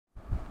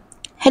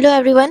Hello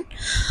everyone,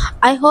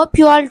 I hope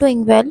you are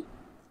doing well.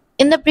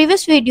 In the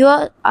previous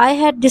video, I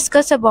had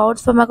discussed about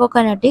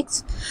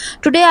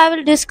pharmacokinetics. Today I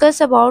will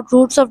discuss about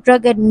routes of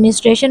drug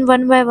administration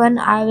one by one.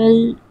 I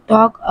will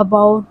talk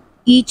about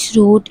each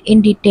route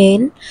in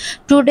detail.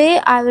 Today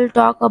I will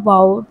talk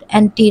about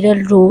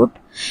enteral route,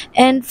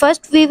 and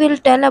first we will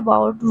tell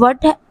about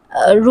what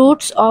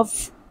routes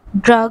of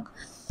drug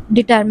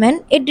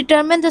determine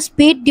the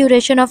speed,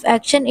 duration of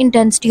action,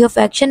 intensity of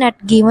action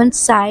at given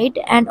site,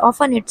 and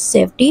often its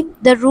safety.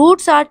 The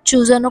routes are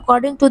chosen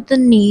according to the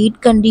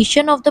need,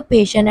 condition of the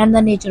patient, and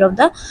the nature of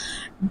the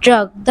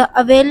drug. The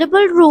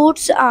available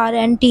routes are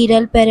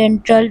enteral,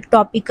 parenteral,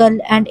 topical,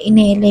 and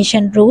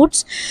inhalation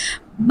routes.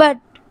 But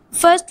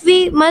first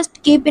we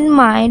must keep in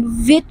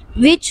mind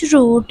which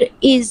route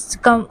is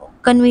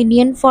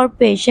convenient for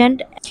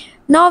patient.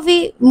 Now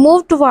we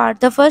move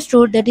toward the first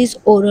route, that is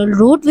oral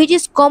route, which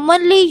is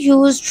commonly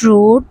used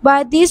route.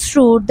 By this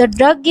route, the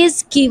drug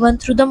is given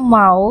through the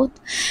mouth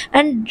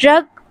and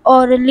drug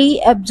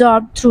orally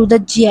absorbed through the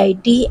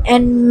GIT,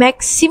 and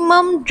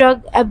maximum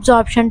drug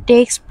absorption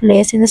takes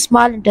place in the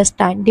small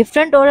intestine.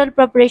 Different oral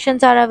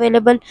preparations are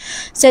available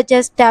such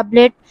as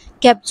tablet,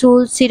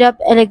 capsule, syrup,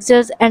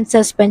 elixirs, and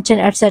suspension,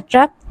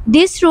 etc.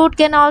 This route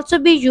can also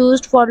be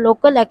used for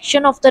local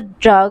action of the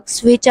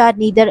drugs which are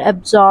neither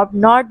absorbed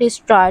nor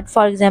destroyed.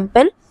 For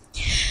example,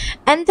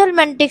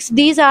 anthelmintics.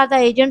 These are the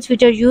agents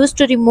which are used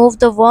to remove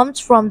the worms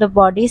from the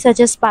body, such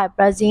as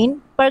piperazine.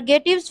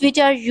 Purgatives, which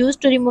are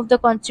used to remove the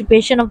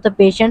constipation of the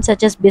patient,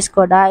 such as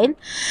biscodile,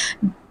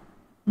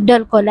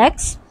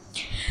 dulcolax.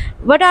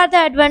 What are the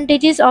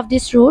advantages of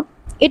this route?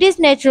 It is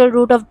natural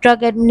route of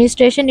drug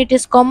administration. It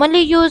is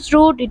commonly used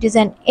route. It is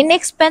an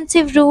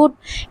inexpensive route.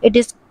 It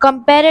is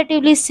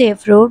comparatively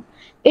safe route.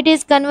 It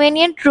is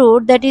convenient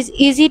route, that is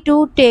easy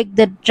to take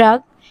the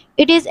drug.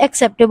 It is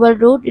acceptable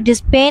route. It is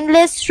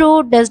painless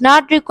route, does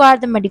not require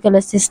the medical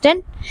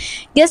assistant.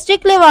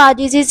 Gastric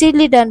lavage is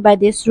easily done by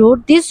this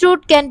route. This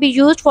route can be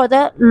used for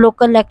the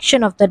local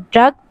action of the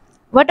drug.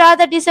 What are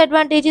the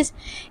disadvantages?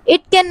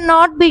 It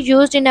cannot be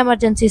used in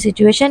emergency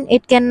situation.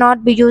 It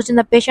cannot be used in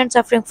the patient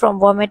suffering from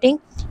vomiting.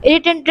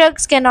 Irritant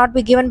drugs cannot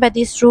be given by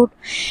this route.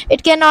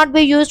 It cannot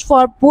be used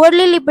for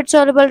poorly lipid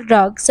soluble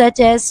drugs such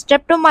as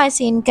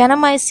streptomycin,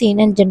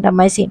 kanamycin, and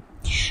gentamicin.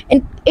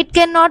 And it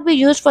cannot be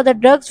used for the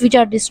drugs which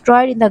are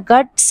destroyed in the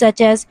gut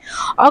such as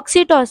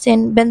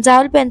oxytocin,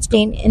 benzyl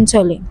penicillin,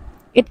 insulin.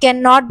 It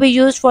cannot be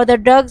used for the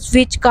drugs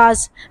which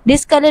cause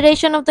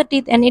discoloration of the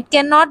teeth, and it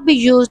cannot be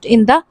used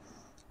in the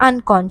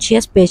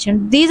unconscious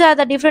patient. These are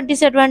the different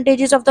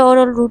disadvantages of the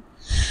oral route.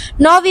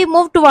 Now we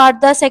move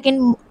toward the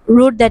second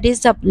route, that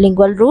is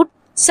sublingual route.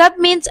 Sub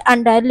means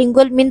under,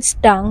 lingual means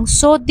tongue.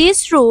 So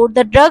this route,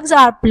 the drugs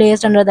are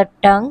placed under the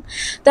tongue.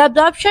 The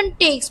absorption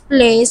takes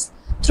place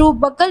through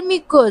buccal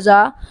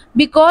mucosa,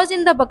 because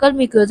in the buccal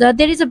mucosa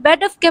there is a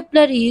bed of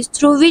capillaries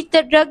through which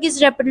the drug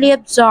is rapidly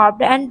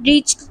absorbed and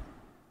reached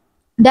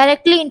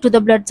directly into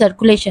the blood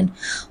circulation.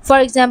 For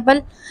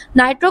example,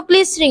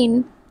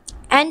 nitroglycerin,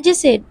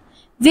 angicid,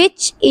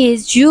 which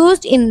is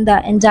used in the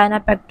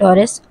angina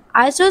pectoris,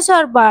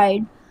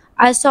 isosorbide,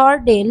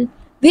 isordil,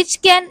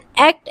 which can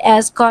act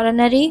as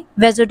coronary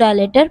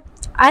vasodilator,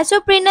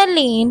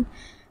 isoprenaline,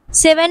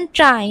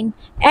 seventrine,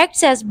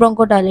 acts as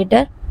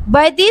bronchodilator.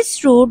 By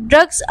this route,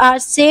 drugs are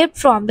saved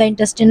from the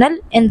intestinal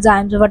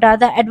enzymes. What are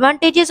the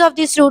advantages of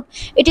this route?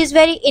 It is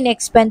very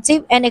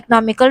inexpensive and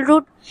economical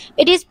route.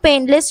 It is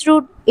painless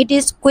route. It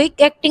is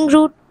quick acting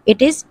route. It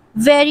is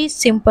very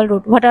simple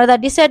route. What are the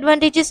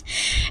disadvantages?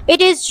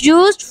 It is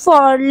used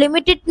for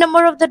limited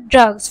number of the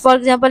drugs, for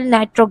example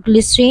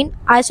nitroglycerin,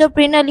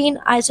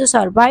 isoprenaline,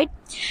 isosorbide.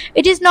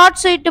 It is not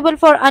suitable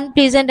for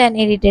unpleasant and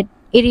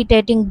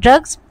irritating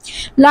drugs.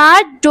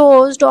 Large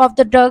dose of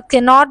the drug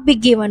cannot be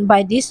given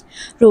by this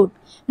route.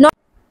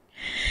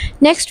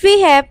 Next we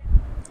have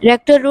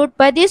rectal route.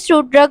 By this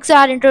route, drugs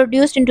are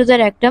introduced into the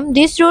rectum.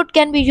 This route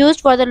can be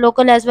used for the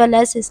local as well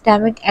as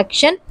systemic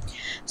action.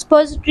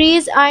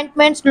 Suppositories,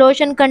 ointments,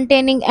 lotion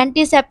containing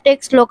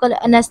antiseptics, local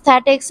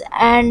anesthetics,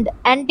 and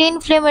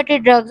anti-inflammatory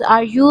drugs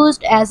are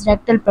used as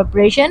rectal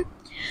preparation,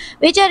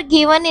 which are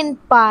given in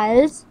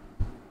piles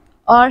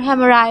or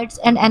hemorrhoids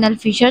and anal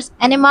fissures.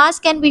 Enemas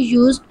can be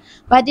used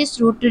by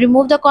this route to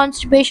remove the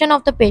constipation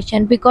of the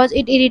patient because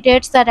it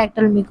irritates the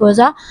rectal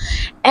mucosa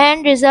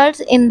and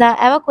results in the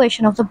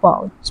evacuation of the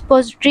bowel.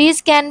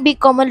 Suppositories can be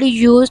commonly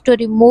used to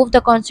remove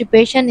the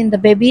constipation in the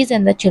babies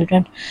and the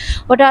children.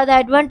 What are the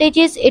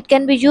advantages? It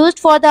can be used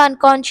for the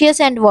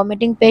unconscious and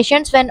vomiting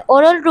patients when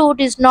oral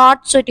route is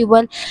not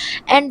suitable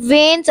and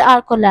veins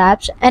are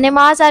collapsed.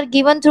 Enemas are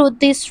given through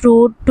this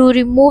route to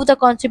remove the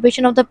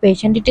constipation of the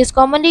patient. It is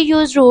commonly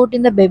used route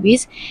in the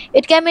babies.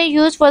 It can be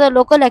used for the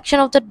local action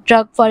of the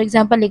drug, for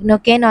example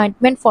lignocaine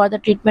ointment for the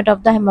treatment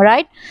of the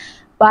hemorrhoid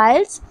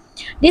piles.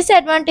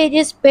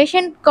 Disadvantages: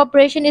 patient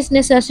cooperation is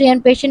necessary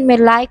and patient may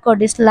like or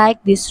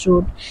dislike this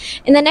route.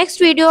 In the next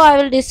video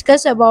I will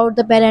discuss about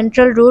the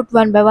parenteral route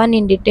one by one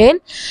in detail,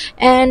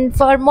 and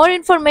for more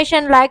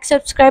information like,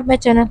 subscribe my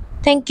channel.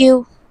 Thank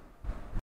you.